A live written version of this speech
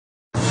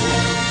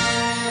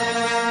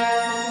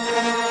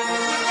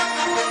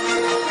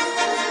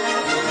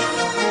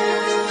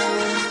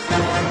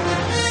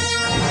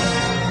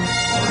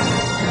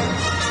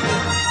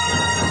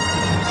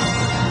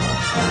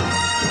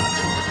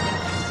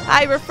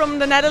Hi, we're from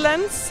the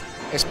Netherlands.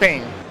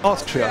 Spain.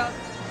 Austria.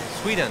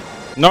 Sweden.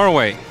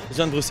 Norway. Je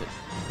viens de Bruxelles.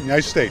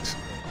 United States.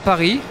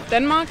 Paris.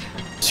 Denmark.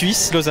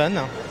 Suisse,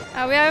 Lausanne.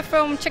 We are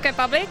from Czech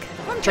Republic.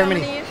 From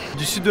Germany.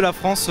 Du sud de la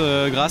France,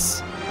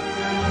 Grasse.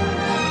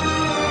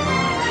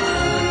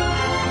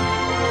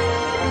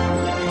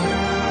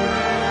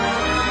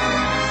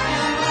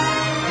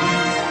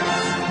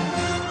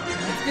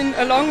 It's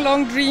been a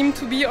long dream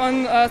to be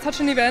on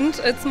such an event.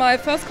 It's my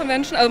first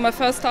convention, my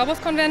first Star Wars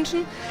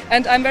convention,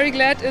 and I'm very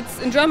glad it's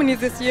in Germany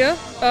this year.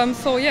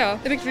 So yeah,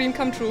 a big dream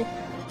come true.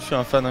 Je suis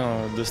un fan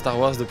de Star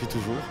Wars depuis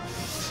toujours.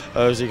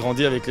 J'ai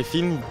grandi avec les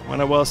films.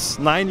 When I was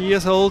 9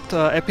 years old,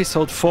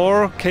 episode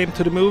 4 came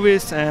to the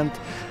movies, and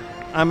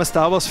I'm a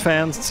Star Wars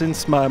fan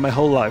since my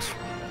whole life.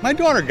 My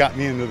daughter got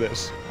me into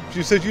this.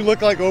 She said, you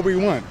look like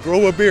Obi-Wan,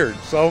 grow a beard.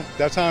 So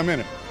that's how I'm in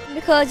it.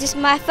 Because it's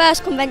my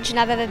first convention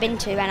I've ever been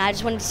to, and I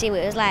just wanted to see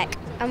what it was like.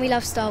 And we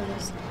love Star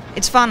Wars.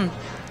 It's fun.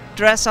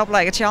 Dress up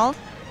like a child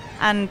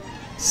and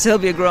still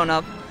be a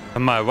grown-up.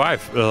 My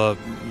wife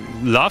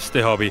loves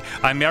the hobby.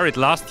 I married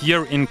last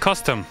year in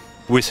costume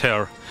with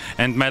her.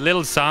 And my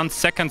little son's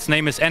second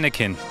name is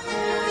Anakin.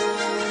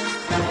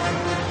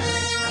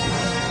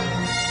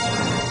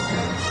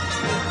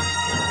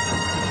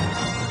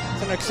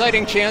 It's an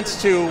exciting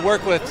chance to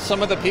work with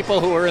some of the people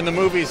who are in the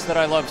movies that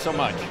I love so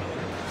much.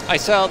 I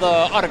sell the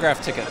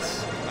autograph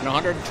tickets, and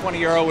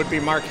 €120 would be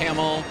Mark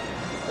Hamill,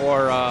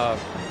 or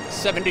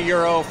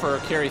 €70 for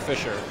Carrie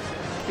Fisher.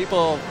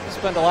 People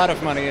spend a lot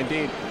of money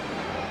indeed.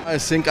 I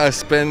think I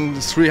spend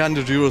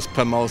 €300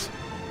 per month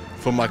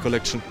for my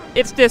collection.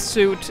 It's this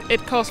suit.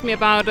 It cost me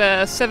about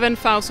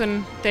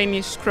 7,000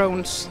 Danish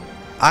krones.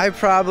 I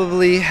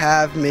probably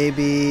have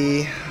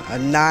maybe a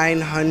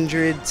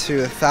 $900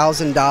 to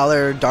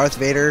 $1,000 Darth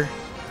Vader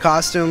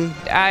costume.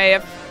 I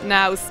have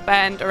now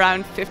spent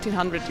around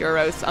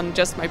 €1,500 on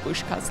just my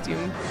bush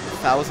costume.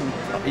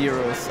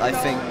 €1,000, I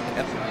think.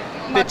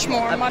 Much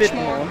more.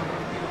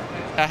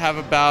 I have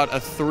about a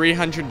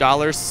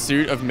 $300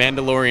 suit of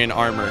Mandalorian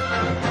armor.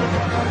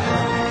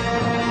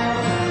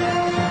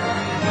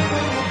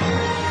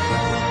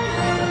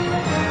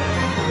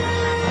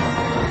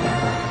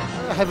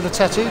 Having a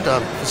tattoo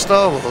done for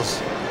Star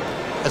Wars.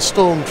 A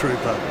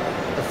stormtrooper,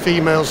 a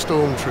female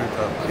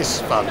stormtrooper.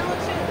 It's fun.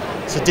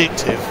 It's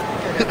addictive.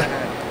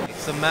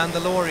 It's a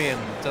Mandalorian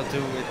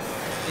tattoo.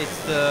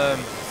 It's the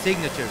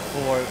signature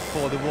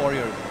for the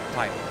warrior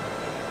type.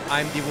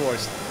 I'm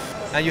divorced.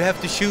 And you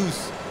have to choose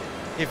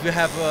if you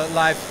have a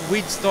life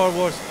with Star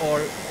Wars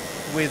or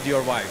with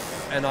your wife.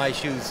 And I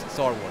choose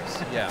Star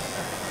Wars, yeah.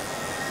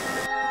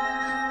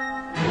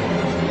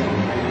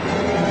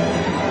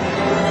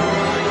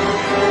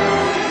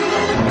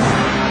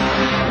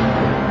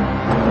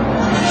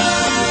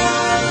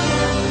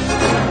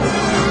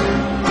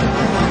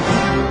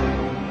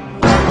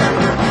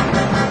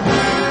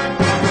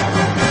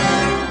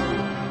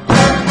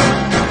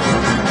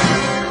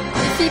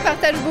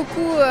 Partage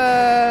beaucoup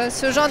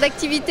ce genre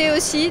d'activité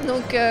aussi,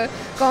 donc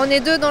quand on est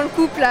deux dans le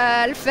couple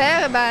à le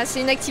faire, c'est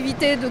une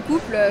activité de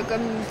couple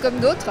comme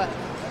d'autres.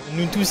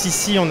 Nous tous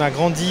ici, on a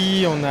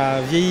grandi, on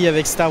a vieilli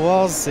avec Star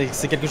Wars,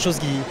 c'est quelque chose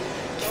qui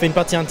fait une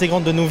partie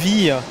intégrante de nos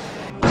vies.